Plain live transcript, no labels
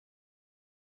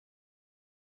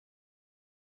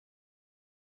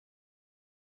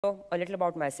So, a little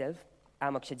about myself.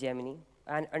 I'm Akshat Jaimini,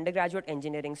 an undergraduate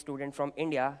engineering student from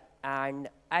India, and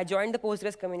I joined the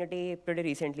Postgres community pretty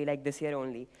recently, like this year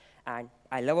only. And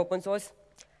I love open source.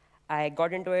 I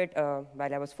got into it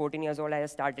while I was 14 years old. I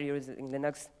started using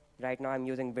Linux. Right now, I'm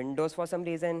using Windows for some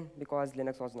reason because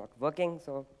Linux was not working.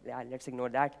 So, yeah, let's ignore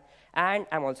that. And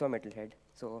I'm also a metalhead.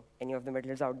 So, any of the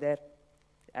metalheads out there,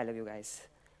 I love you guys.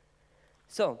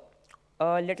 So,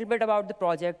 a little bit about the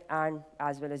project and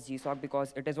as well as GSOC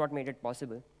because it is what made it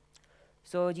possible.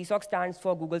 So GSOC stands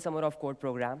for Google Summer of Code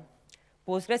program.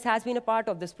 Postgres has been a part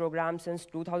of this program since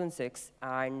 2006,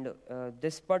 and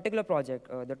this particular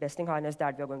project, the testing harness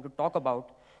that we are going to talk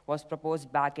about, was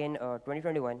proposed back in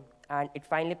 2021, and it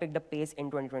finally picked up pace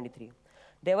in 2023.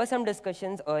 There were some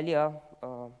discussions earlier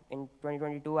in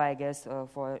 2022, I guess,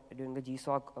 for during the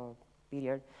GSOC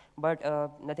period, but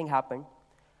nothing happened.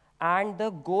 And the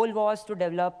goal was to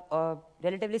develop a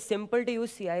relatively simple to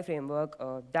use CI framework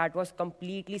that was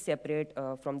completely separate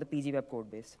from the pgweb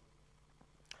code base.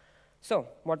 So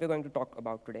what we're going to talk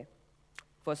about today.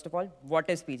 First of all, what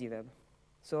is pgweb?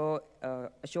 So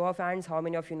a show of hands, how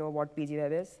many of you know what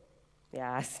pgweb is?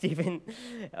 Yeah, Stephen.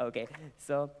 OK,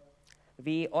 so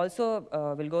we also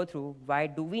will go through why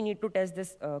do we need to test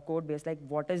this code base, like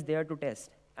what is there to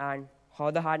test, and how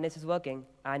the harness is working,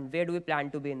 and where do we plan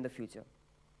to be in the future.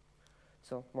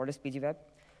 So what is pgweb?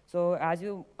 So as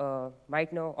you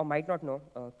might know or might not know,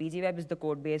 pgweb is the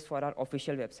code base for our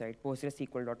official website,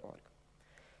 postgresql.org.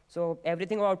 So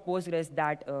everything about Postgres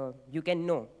that you can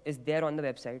know is there on the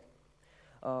website.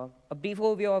 A brief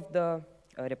overview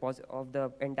of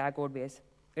the entire code base.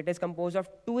 It is composed of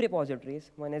two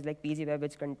repositories. One is like pgweb,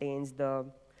 which contains the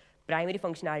primary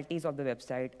functionalities of the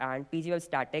website, and pgweb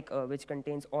static, which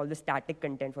contains all the static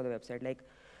content for the website.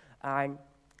 And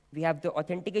we have the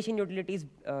authentication utilities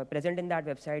present in that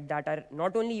website that are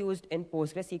not only used in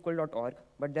PostgreSQL.org,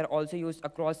 but they're also used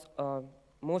across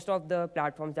most of the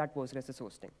platforms that Postgres is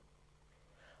hosting.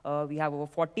 We have over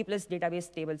 40 plus database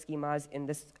table schemas in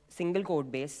this single code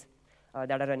base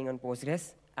that are running on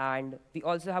Postgres. And we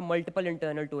also have multiple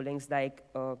internal toolings like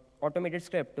automated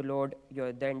script to load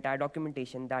the entire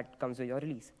documentation that comes with your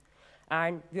release.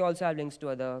 And we also have links to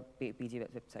other PG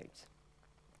websites.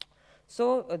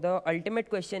 So the ultimate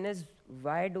question is,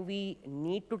 why do we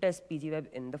need to test pgweb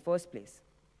in the first place?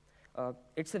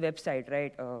 It's a website,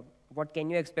 right? What can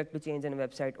you expect to change in a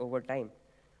website over time?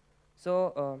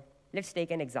 So let's take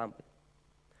an example.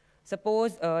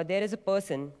 Suppose there is a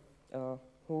person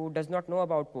who does not know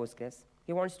about Postgres.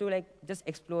 He wants to just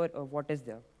explore what is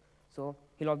there. So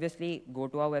he'll obviously go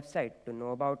to our website to know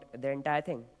about the entire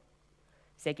thing.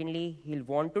 Secondly, he'll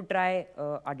want to try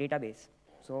our database.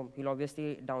 So he'll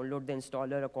obviously download the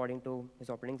installer according to his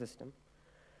operating system.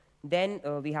 Then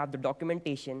we have the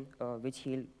documentation, which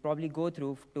he'll probably go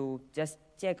through to just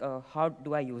check how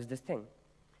do I use this thing.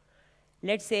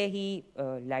 Let's say he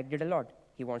liked it a lot.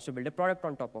 He wants to build a product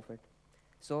on top of it.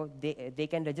 So they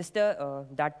can register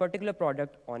that particular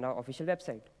product on our official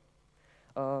website.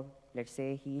 Let's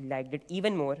say he liked it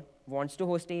even more, wants to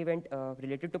host an event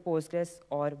related to Postgres,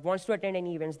 or wants to attend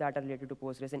any events that are related to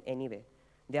Postgres in any way.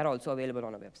 They are also available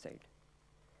on our website.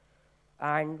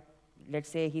 And let's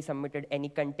say he submitted any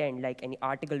content, like any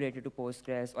article related to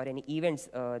Postgres or any events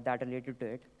that are related to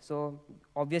it. So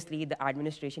obviously, the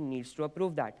administration needs to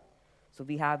approve that. So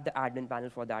we have the admin panel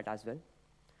for that as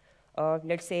well.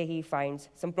 Let's say he finds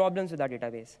some problems with our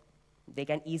database. They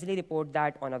can easily report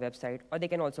that on our website, or they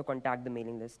can also contact the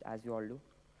mailing list, as we all do.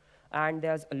 And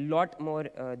there's a lot more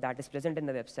that is present in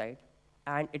the website.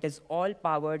 And it is all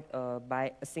powered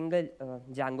by a single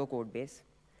Django code base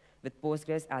with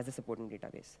Postgres as the supporting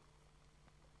database.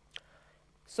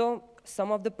 So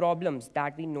some of the problems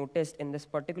that we noticed in this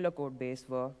particular code base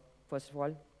were, first of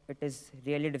all, it is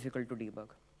really difficult to debug.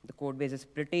 The code base is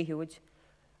pretty huge.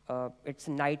 It's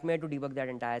a nightmare to debug that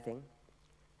entire thing.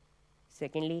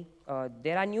 Secondly,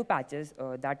 there are new patches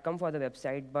that come for the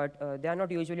website, but they are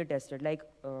not usually tested.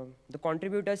 The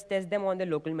contributors test them on their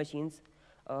local machines,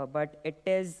 but it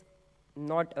is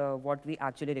not what we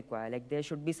actually require. There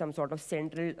should be some sort of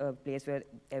central place where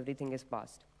everything is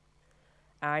passed.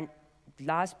 And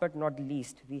last but not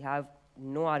least, we have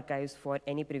no archives for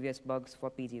any previous bugs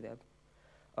for pgweb.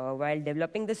 While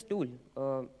developing this tool,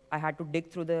 I had to dig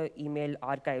through the email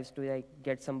archives to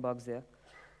get some bugs there.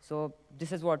 So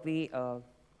this is what we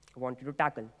wanted to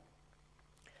tackle.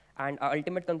 And our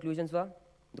ultimate conclusions were,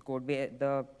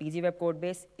 the pgweb code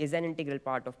base is an integral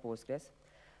part of Postgres.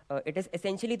 It is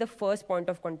essentially the first point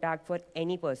of contact for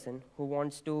any person who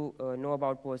wants to know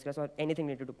about Postgres or anything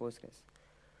related to Postgres.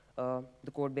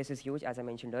 The code base is huge, as I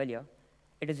mentioned earlier.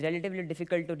 It is relatively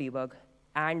difficult to debug,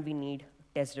 and we need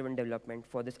test-driven development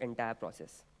for this entire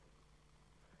process.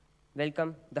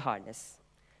 Welcome, the harness,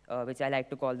 which I like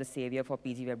to call the savior for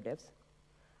pgweb devs.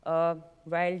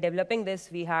 While developing this,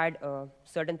 we had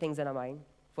certain things in our mind.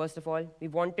 First of all, we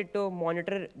wanted to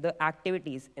monitor the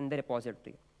activities in the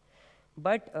repository.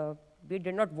 But we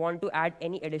did not want to add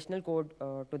any additional code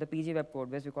to the pgweb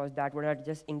codebase because that would have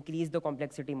just increased the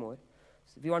complexity more.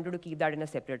 So we wanted to keep that in a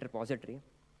separate repository.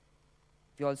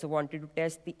 We also wanted to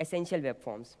test the essential web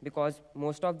forms because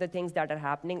most of the things that are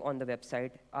happening on the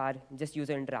website are just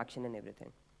user interaction and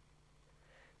everything.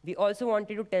 We also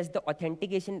wanted to test the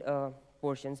authentication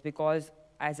portions because,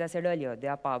 as I said earlier, they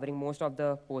are powering most of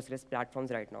the Postgres platforms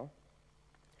right now.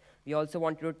 We also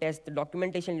wanted to test the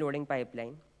documentation loading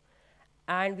pipeline.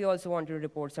 And we also wanted to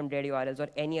report some dead URLs or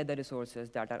any other resources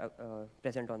that are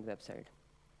present on the website.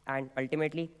 And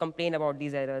ultimately, complain about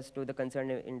these errors to the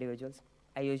concerned individuals.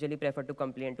 I usually prefer to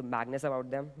complain to Magnus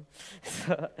about them.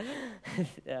 So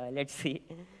let's see.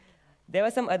 There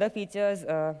were some other features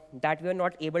that we were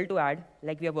not able to add,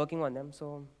 like we are working on them.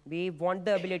 So we want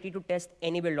the ability to test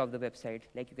any build of the website.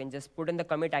 Like you can just put in the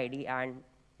commit ID and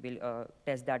we'll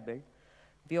test that build.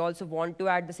 We also want to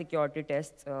add the security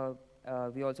tests.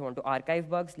 We also want to archive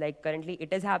bugs. Like currently,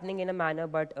 it is happening in a manner,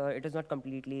 but it is not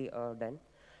completely done.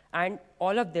 And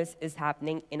all of this is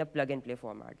happening in a plug-and-play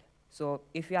format. So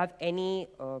if you have any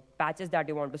patches that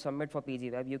you want to submit for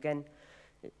pgweb, you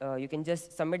can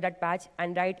just submit that patch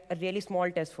and write a really small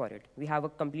test for it. We have a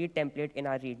complete template in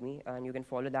our README, and you can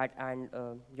follow that, and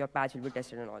your patch will be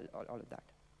tested and all of that.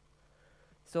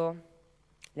 So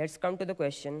let's come to the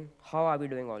question, how are we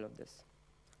doing all of this?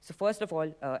 So first of all,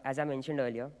 as I mentioned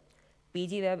earlier,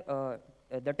 pgweb,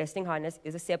 the testing harness,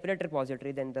 is a separate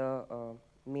repository than the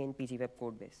main pgweb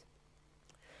code base.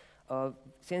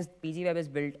 Since pgweb is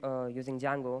built using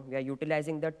Django, we are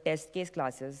utilizing the test case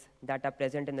classes that are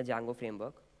present in the Django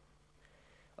framework.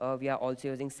 We are also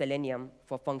using Selenium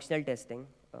for functional testing.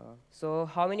 So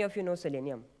how many of you know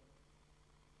Selenium?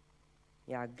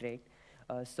 Yeah, great.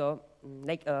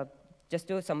 Just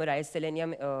to summarize,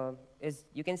 Selenium is,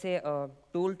 you can say, a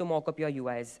tool to mock up your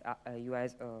UIs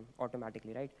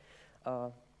automatically,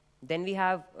 right? Then we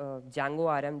have Django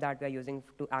RM that we are using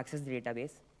to access the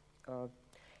database.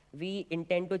 We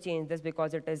intend to change this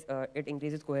because it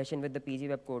increases cohesion with the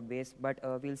pgweb code base, but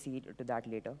we'll see to that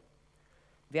later.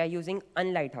 We are using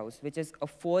Unlighthouse, which is a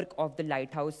fork of the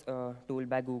Lighthouse tool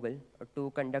by Google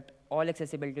to conduct all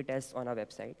accessibility tests on our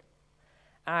website.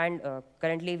 And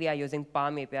currently, we are using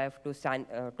Palm API to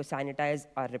sanitize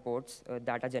our reports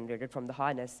that are generated from the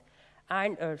harness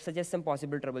and suggest some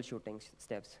possible troubleshooting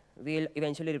steps. We'll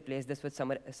eventually replace this with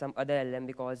some other LLM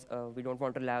because we don't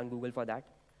want to rely on Google for that.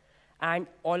 And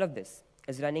all of this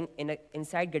is running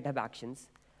inside GitHub Actions,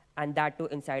 and that too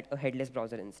inside a headless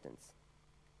browser instance.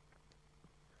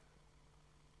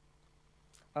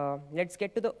 Let's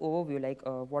get to the overview, like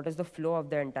what is the flow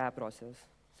of the entire process.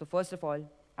 So first of all,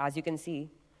 as you can see,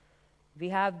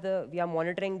 we are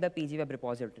monitoring the pgweb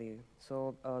repository.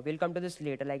 So we'll come to this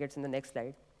later, like it's in the next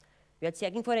slide. We are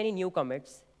checking for any new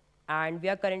commits, and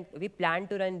we plan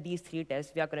to run these 3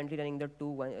 tests. We are currently running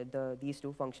these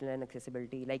two, functional and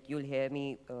accessibility. Like you'll hear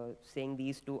me saying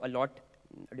these two a lot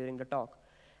during the talk.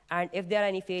 And if there are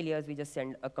any failures, we just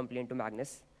send a complaint to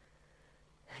Magnus.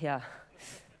 Yeah.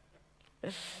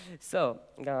 So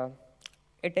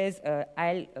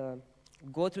I'll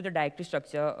go through the directory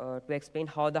structure to explain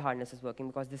how the harness is working,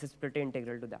 because this is pretty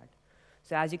integral to that.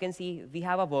 So as you can see, we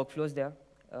have our workflows there.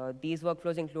 These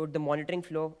workflows include the monitoring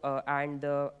flow and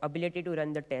the ability to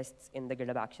run the tests in the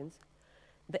GitHub Actions.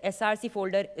 The SRC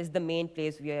folder is the main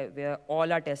place where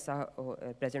all our tests are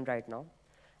present right now.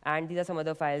 And these are some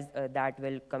other files that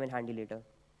will come in handy later.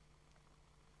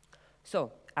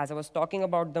 So as I was talking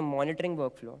about the monitoring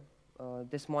workflow,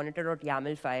 this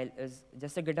monitor.yaml file is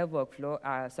just a GitHub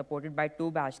workflow supported by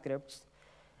 2 bash scripts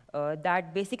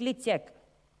that basically check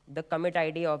the commit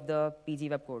ID of the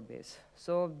pgweb code base.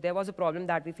 So there was a problem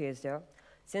that we faced here.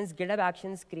 Since GitHub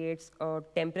Actions creates a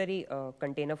temporary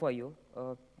container for you,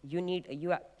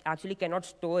 you actually cannot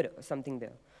store something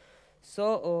there.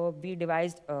 So we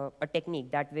devised a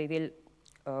technique that we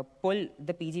will pull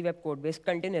the pgweb code base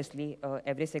continuously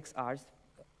every 6 hours,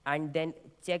 and then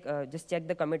just check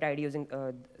the commit ID using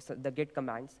the git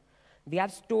commands. We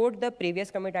have stored the previous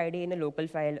commit ID in a local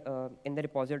file in the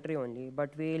repository only,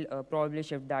 but we'll probably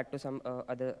shift that to some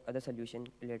other solution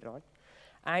later on.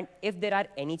 And if there are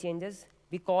any changes,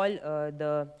 we call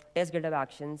the test GitHub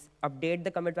Actions, update the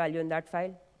commit value in that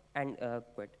file, and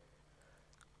quit.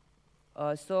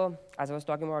 So as I was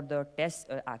talking about the test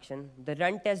action, the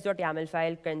run test.yaml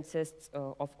file consists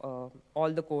of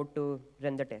all the code to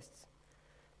run the tests.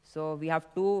 So we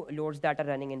have two loads that are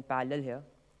running in parallel here.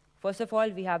 First of all,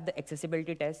 we have the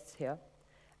accessibility tests here,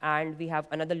 and we have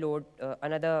another load,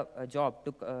 job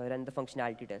to run the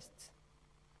functionality tests.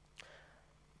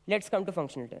 Let's come to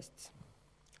functional tests.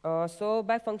 So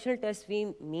by functional tests,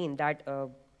 we mean that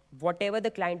whatever the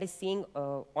client is seeing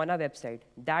on our website,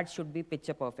 that should be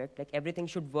picture perfect. Like everything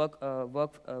should work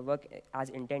as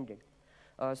intended.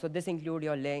 So this include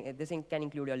your can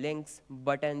include your links,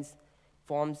 buttons,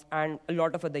 forms, and a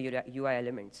lot of other UI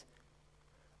elements.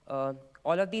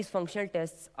 All of these functional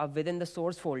tests are within the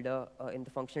source folder in the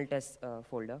functional tests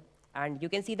folder. And you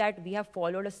can see that we have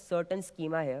followed a certain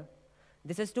schema here.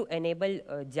 This is to enable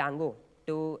Django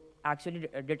to actually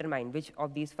determine which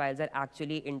of these files are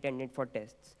actually intended for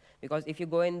tests. Because if you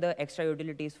go in the extra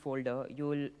utilities folder, you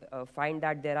will find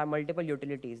that there are multiple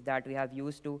utilities that we have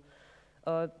used to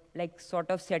like sort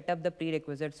of set up the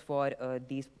prerequisites for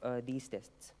these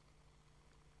tests.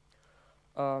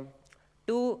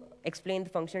 To explain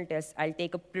the functional tests, I'll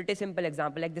take a pretty simple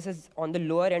example. Like this is on the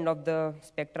lower end of the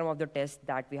spectrum of the tests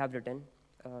that we have written.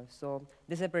 So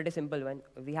this is a pretty simple one.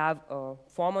 We have a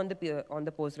form on the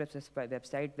Postgres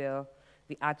website where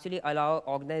we actually allow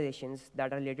organizations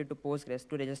that are related to Postgres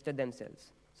to register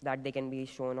themselves so that they can be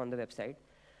shown on the website.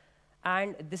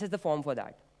 And this is the form for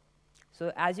that.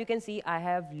 So as you can see, I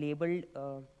have labeled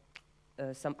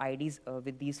some IDs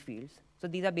with these fields. So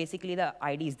these are basically the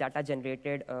IDs that are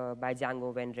generated by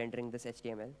Django when rendering this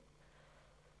HTML.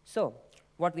 So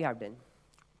what we have done.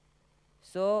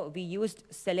 So we used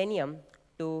Selenium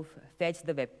to fetch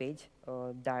the web page,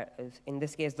 that is, in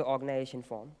this case, the organization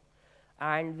form.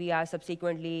 And we are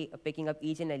subsequently picking up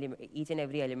each and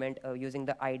every element using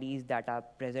the IDs that are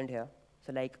present here.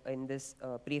 So like in this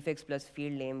prefix plus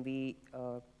field name, we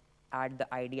add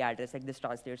the ID address, like this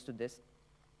translates to this.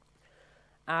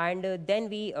 And then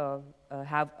we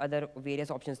have other various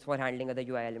options for handling other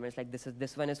UI elements, like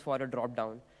this one is for a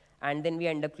drop-down. And then we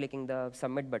end up clicking the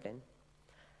submit button.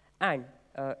 And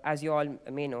as you all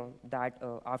may know, that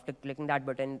after clicking that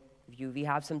button, we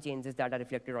have some changes that are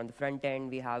reflected on the front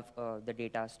end. We have the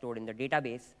data stored in the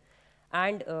database.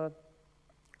 And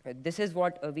this is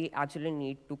what we actually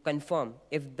need to confirm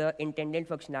if the intended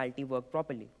functionality worked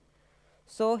properly.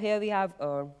 So here we have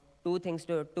two things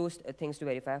to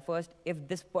verify. First, if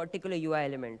this particular UI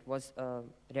element was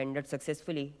rendered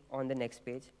successfully on the next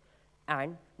page,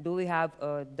 and do we have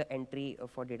the entry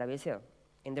for database here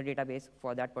in the database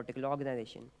for that particular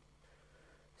organization.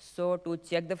 So to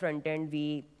check the front end,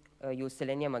 we use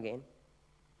Selenium again.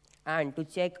 And to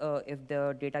check if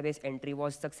the database entry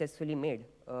was successfully made,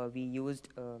 we used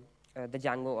the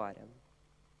Django ORM.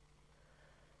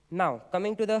 Now,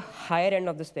 coming to the higher end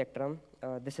of the spectrum,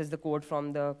 this is the code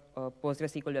from the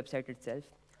PostgreSQL website itself.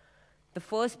 The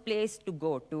first place to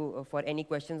go to for any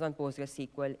questions on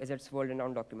PostgreSQL is its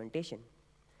world-renowned documentation.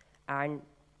 And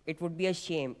it would be a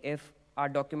shame if our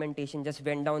documentation just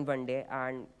went down one day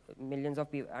and millions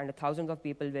of people and thousands of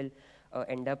people will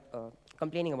end up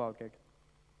complaining about it.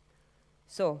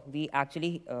 So we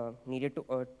actually needed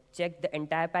to check the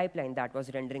entire pipeline that was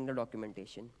rendering the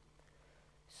documentation.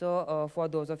 So for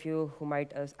those of you who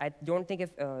might, I don't think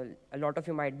if a lot of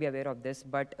you might be aware of this,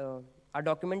 but our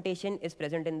documentation is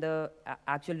present in the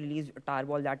actual release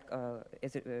tarball that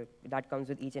that comes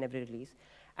with each and every release.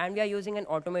 And we are using an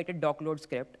automated doc-load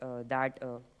script that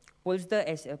pulls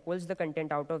the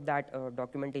content out of that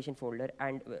documentation folder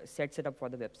and sets it up for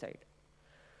the website.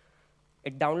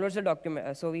 It downloads the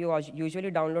document. So we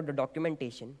usually download the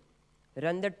documentation,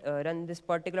 run this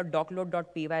particular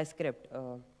docload.py script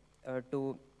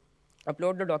to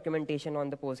upload the documentation on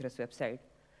the Postgres website.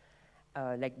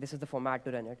 Like this is the format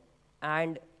to run it.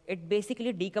 And it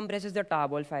basically decompresses the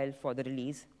tarball file for the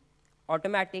release,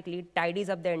 automatically tidies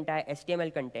up the entire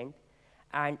HTML content,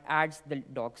 and adds the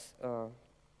docs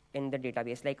in the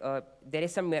database. Like there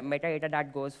is some metadata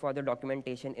that goes for the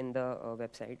documentation in the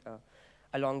website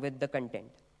along with the content.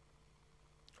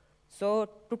 So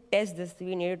to test this,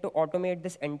 we needed to automate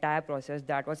this entire process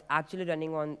that was actually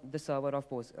running on the server of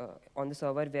on the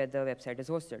server where the website is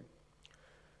hosted.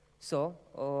 So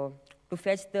to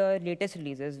fetch the latest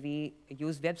releases, we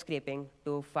use web scraping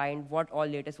to find what all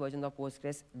latest versions of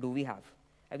Postgres do we have.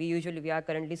 We are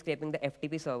currently scraping the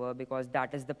FTP server because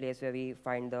that is the place where we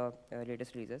find the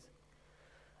latest releases.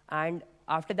 And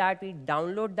after that, we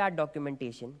download that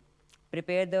documentation,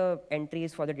 prepare the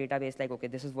entries for the database, like, okay,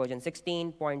 this is version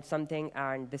 16 point something,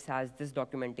 and this has this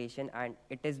documentation, and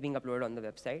it is being uploaded on the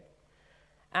website.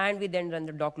 And we then run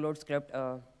the doc-load script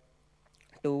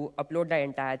to upload the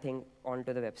entire thing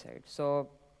onto the website. So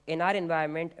in our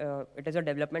environment, it is a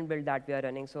development build that we are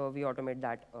running, so we automate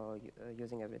that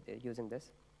using this.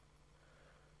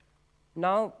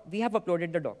 Now, we have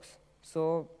uploaded the docs.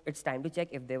 So it's time to check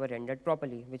if they were rendered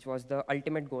properly, which was the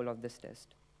ultimate goal of this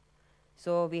test.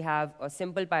 So we have a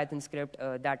simple Python script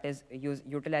that is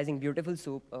utilizing Beautiful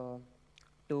Soup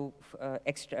to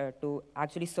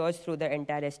actually search through the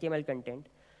entire HTML content,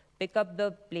 pick up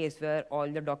the place where all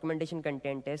the documentation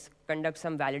content is, conduct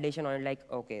some validation on it, like,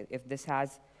 okay, if this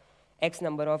has X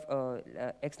number of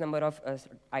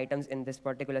items in this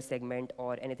particular segment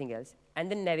or anything else,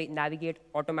 and then navigate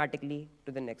automatically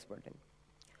to the next button.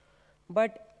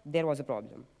 But there was a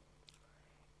problem.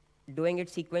 Doing it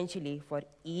sequentially for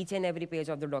each and every page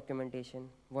of the documentation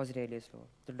was really slow.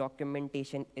 The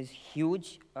documentation is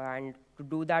huge, and to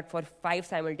do that for 5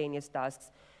 simultaneous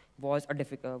tasks was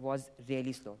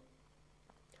really slow.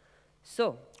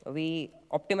 So we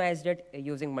optimized it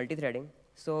using multi-threading.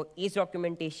 So each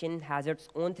documentation has its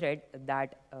own thread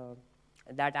that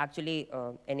actually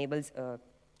enables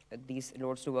these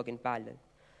loads to work in parallel.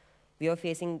 We were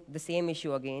facing the same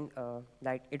issue again,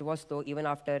 that it was slow even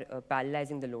after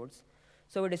parallelizing the loads.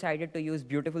 So we decided to use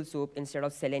Beautiful Soup instead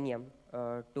of Selenium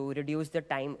to reduce the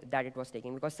time that it was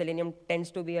taking, because Selenium tends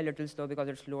to be a little slow because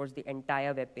it loads the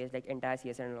entire web page, like entire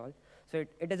CSS and all. So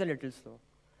it is a little slow.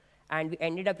 And we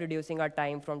ended up reducing our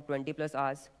time from 20 plus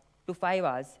hours to 5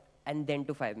 hours and then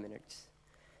to 5 minutes.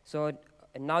 So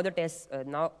now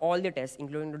now all the tests,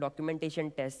 including the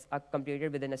documentation tests, are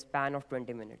completed within a span of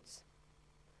 20 minutes.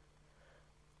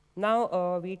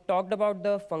 Now, we talked about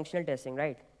the functional testing,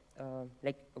 right?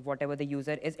 Like whatever the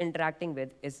user is interacting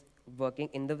with is working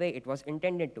in the way it was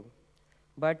intended to.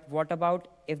 But what about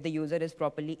if the user is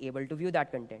properly able to view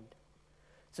that content?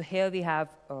 So here we have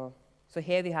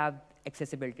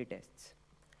accessibility tests.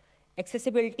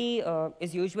 Accessibility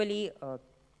is usually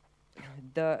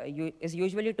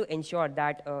to ensure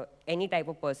that any type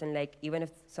of person, like even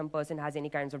if some person has any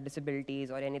kinds of disabilities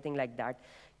or anything like that,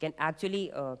 can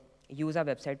actually use our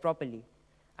website properly.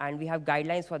 And we have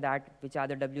guidelines for that, which are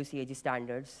the WCAG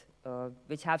standards,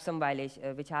 which have some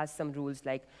which has some rules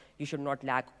like you should not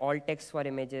lack alt text for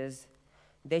images.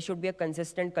 There should be a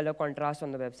consistent color contrast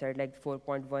on the website, like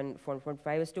 4.1,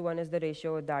 4.5:1 is the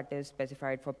ratio that is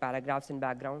specified for paragraphs in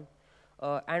background.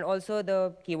 And also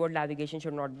the keyword navigation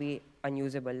should not be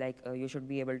unusable, like you should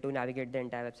be able to navigate the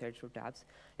entire website through tabs.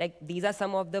 Like these are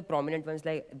some of the prominent ones,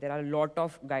 like there are a lot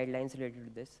of guidelines related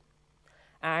to this.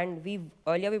 And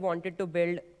earlier we wanted to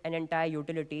build an entire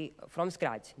utility from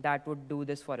scratch that would do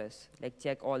this for us, like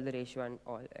check all the ratio and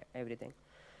everything.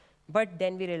 But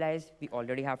then we realized we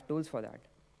already have tools for that.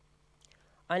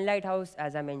 Unlighthouse,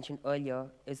 as I mentioned earlier,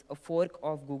 is a fork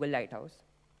of Google Lighthouse.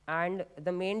 And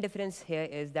the main difference here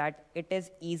is that it is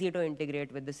easy to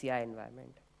integrate with the CI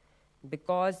environment,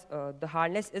 because the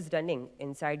harness is running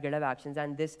inside GitHub Actions,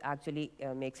 and this actually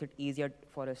makes it easier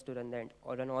for us to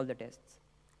run all the tests.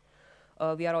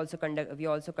 We also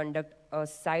conduct a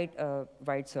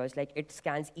site-wide search, like it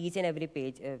scans each and every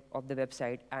page of the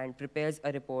website and prepares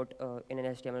a report in an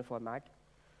HTML format.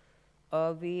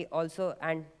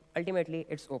 And ultimately,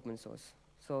 it's open source,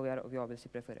 so we obviously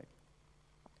prefer it.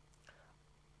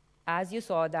 As you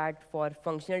saw that for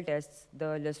functional tests,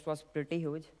 the list was pretty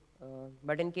huge.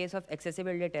 But in case of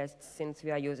accessibility tests, since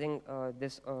we are using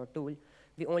this tool,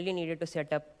 we only needed to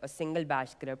set up a single bash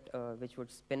script, which would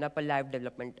spin up a live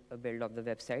development build of the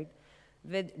website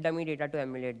with dummy data to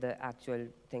emulate the actual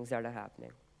things that are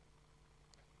happening.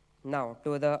 Now,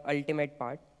 to the ultimate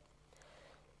part.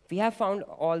 We have found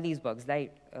all these bugs,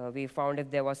 right? We found if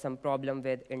there was some problem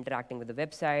with interacting with the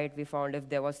website. We found if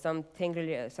there was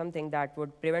something that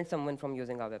would prevent someone from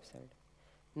using our website.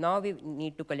 Now we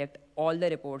need to collect all the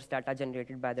reports that are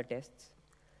generated by the tests.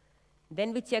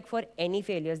 Then we check for any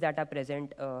failures that are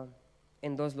present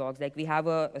in those logs. Like we have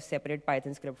a separate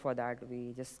Python script for that.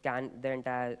 We just scan the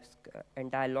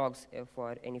entire logs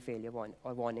for any failure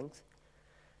or warnings.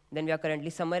 Then we are currently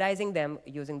summarizing them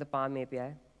using the Palm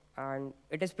API. And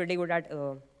it is pretty good at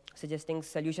suggesting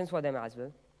solutions for them as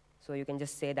well. So you can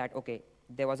just say that, OK,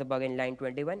 there was a bug in line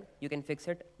 21. You can fix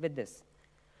it with this.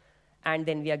 And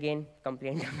then we again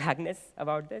complain to Magnus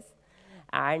about this.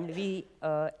 And we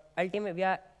are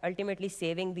ultimately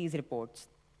saving these reports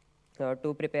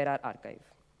to prepare our archive.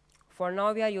 For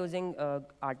now, we are using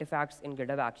artifacts in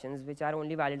GitHub Actions, which are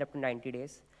only valid up to 90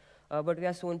 days. But we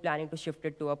are soon planning to shift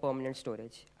it to a permanent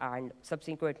storage and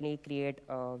subsequently create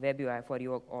a web UI for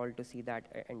you all to see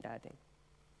that entire thing.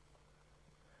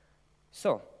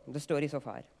 So the story so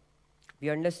far. We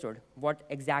understood what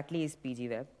exactly is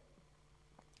pgweb.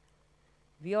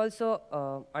 We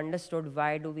also understood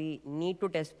why do we need to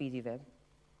test pgweb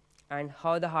and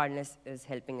how the harness is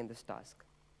helping in this task.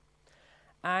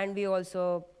 And we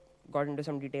also got into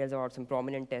some details about some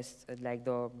prominent tests, like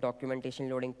the documentation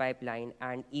loading pipeline,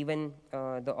 and even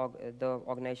the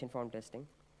organization form testing.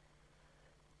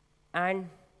 And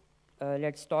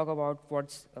let's talk about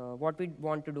what we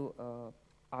want to do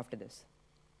after this.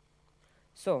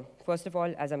 So first of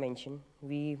all, as I mentioned,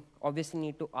 we obviously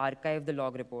need to archive the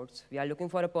log reports. We are looking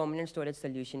for a permanent storage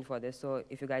solution for this. So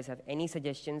if you guys have any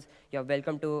suggestions, you're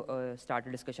welcome to start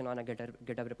a discussion on a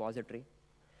GitHub repository.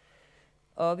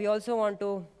 We also want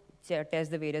to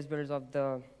test the various builds of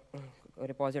the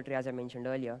repository, as I mentioned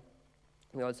earlier.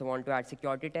 We also want to add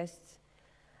security tests.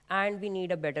 And we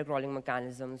need a better crawling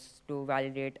mechanisms to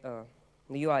validate the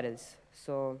URLs.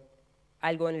 So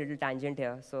I'll go on a little tangent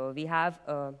here. So we have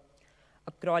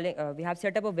we have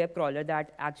set up a web crawler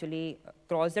that actually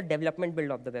crawls the development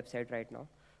build of the website right now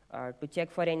to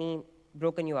check for any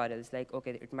broken URLs, like,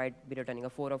 okay, it might be returning a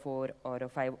 404 or a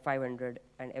 500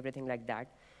 and everything like that.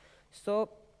 So,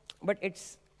 but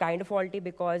it's kind of faulty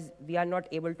because we are not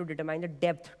able to determine the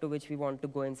depth to which we want to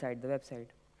go inside the website.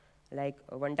 Like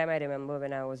one time I remember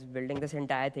when I was building this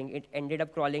entire thing, it ended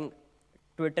up crawling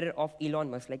Twitter of Elon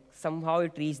Musk. Like somehow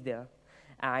it reached there.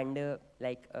 And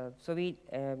so we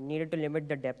needed to limit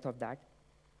the depth of that.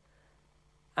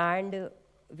 And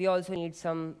we also need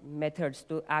some methods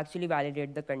to actually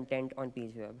validate the content on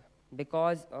pgweb.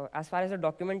 Because as far as the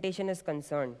documentation is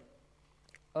concerned,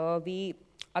 we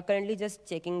are currently just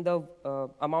checking the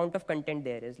amount of content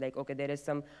there is. Like, okay, there is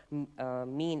some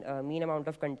mean amount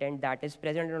of content that is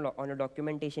present on a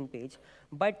documentation page,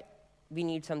 but we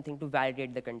need something to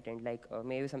validate the content. Like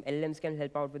maybe some LLMs can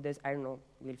help out with this. I don't know.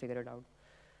 We'll figure it out.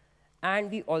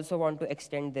 And we also want to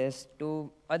extend this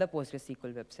to other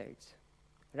PostgreSQL websites.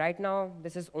 Right now,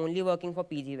 this is only working for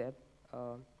pgweb,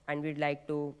 and we'd like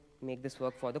to make this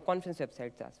work for the conference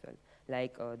websites as well,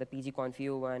 like the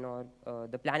pgconf.eu one or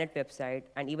the Planet website,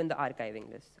 and even the archive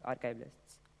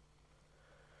lists.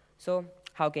 So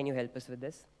how can you help us with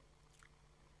this?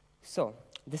 So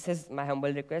this is my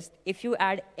humble request. If you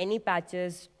add any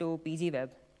patches to pgweb,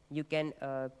 you can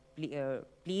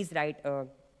please write a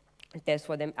test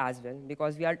for them as well,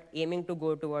 because we are aiming to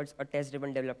go towards a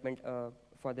test-driven development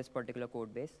for this particular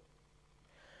code base.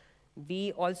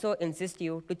 We also insist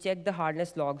you to check the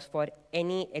hardness logs for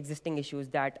any existing issues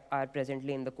that are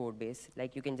presently in the code base.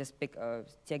 Like you can just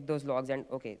check those logs and,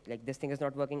 okay, like this thing is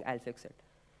not working, I'll fix it.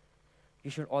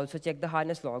 You should also check the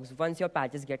hardness logs once your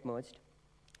patches get merged,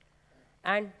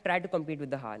 and try to compete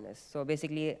with the harness. So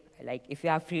basically, like if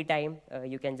you have free time,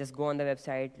 you can just go on the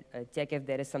website, check if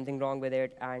there is something wrong with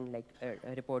it, and like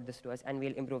report this to us, and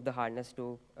we'll improve the harness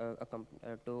to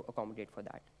accommodate for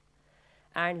that.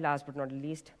 And last but not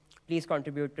least, please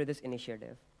contribute to this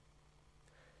initiative.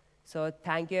 So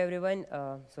thank you, everyone.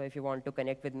 So if you want to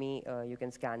connect with me, you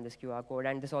can scan this QR code,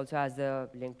 and this also has the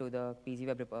link to the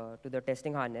pgweb to the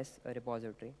testing harness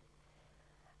repository.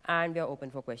 And we are open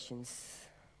for questions.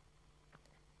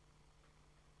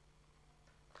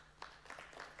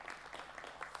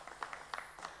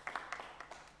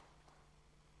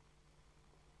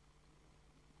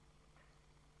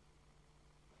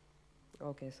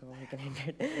 Okay, so we can end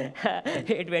it.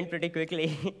 It went pretty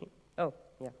quickly. Oh,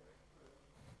 yeah.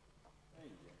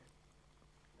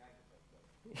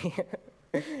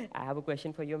 I have a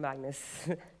question for you, Magnus.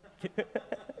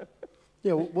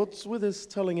 Yeah, what's with this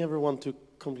telling everyone to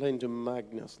complain to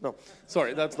Magnus? No,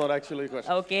 sorry, that's not actually a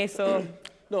question. Okay, so...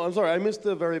 No, I'm sorry, I missed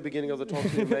the very beginning of the talk,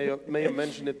 so you may have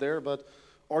mentioned it there, but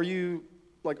are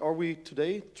we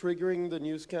today triggering the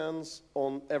new scans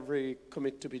on every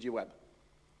commit to pgweb?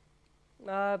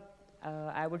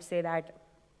 I would say that,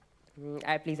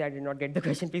 please, I did not get the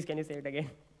question. Please, can you say it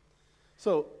again?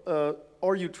 So,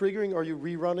 are you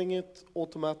rerunning it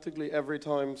automatically every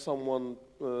time someone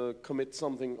commits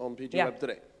something on pgweb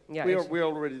today? Yeah, we are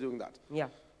already doing that. Yeah.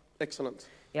 Excellent.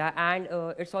 Yeah, and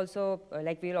it's also,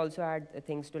 like, we'll also add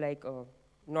things to, like,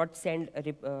 not send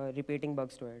repeating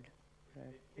bugs to it.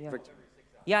 Right?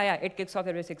 Yeah. Yeah, it kicks off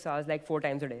every 6 hours, like 4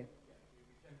 times a day.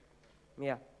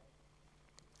 Yeah.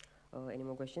 Any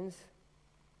more questions?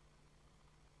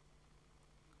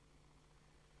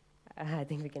 I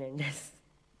think we can end this.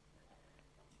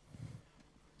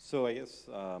 So I guess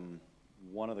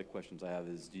one of the questions I have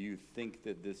is, do you think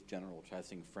that this general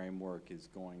testing framework is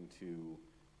going to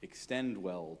extend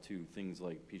well to things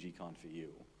like pgconf.eu?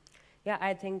 Yeah,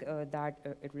 I think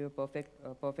that it will be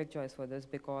a perfect choice for this,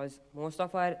 because most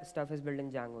of our stuff is built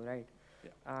in Django, right?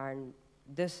 Yeah. And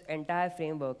this entire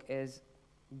framework is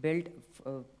built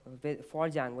for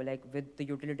Django, like with the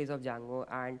utilities of Django,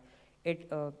 and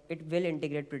it will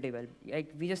integrate pretty well.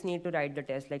 Like we just need to write the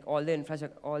test, like all the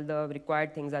infrastructure, all the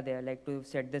required things are there, like to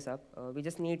set this up. We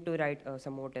just need to write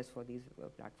some more tests for these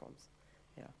platforms.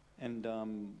 Yeah. And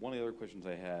one of the other questions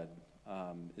I had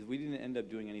is we didn't end up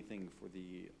doing anything for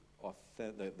the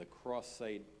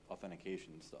cross-site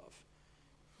authentication stuff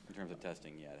in terms of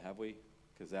testing yet, have we?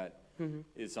 Because that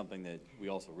is something that we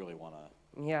also really want to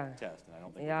test, and I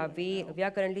don't think Yeah, we're doing it now. we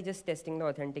are currently just testing the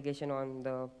authentication on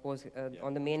the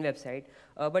on the main website,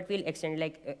 but we'll extend,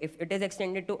 like if it is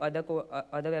extended to other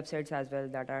other websites as well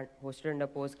that are hosted under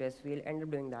Postgres, we'll end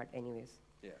up doing that anyways.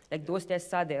 Yeah. Like those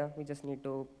tests are there, we just need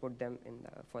to put them in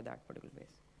for that particular base.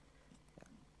 Yeah.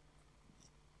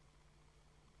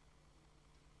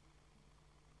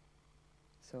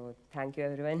 So thank you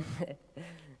everyone.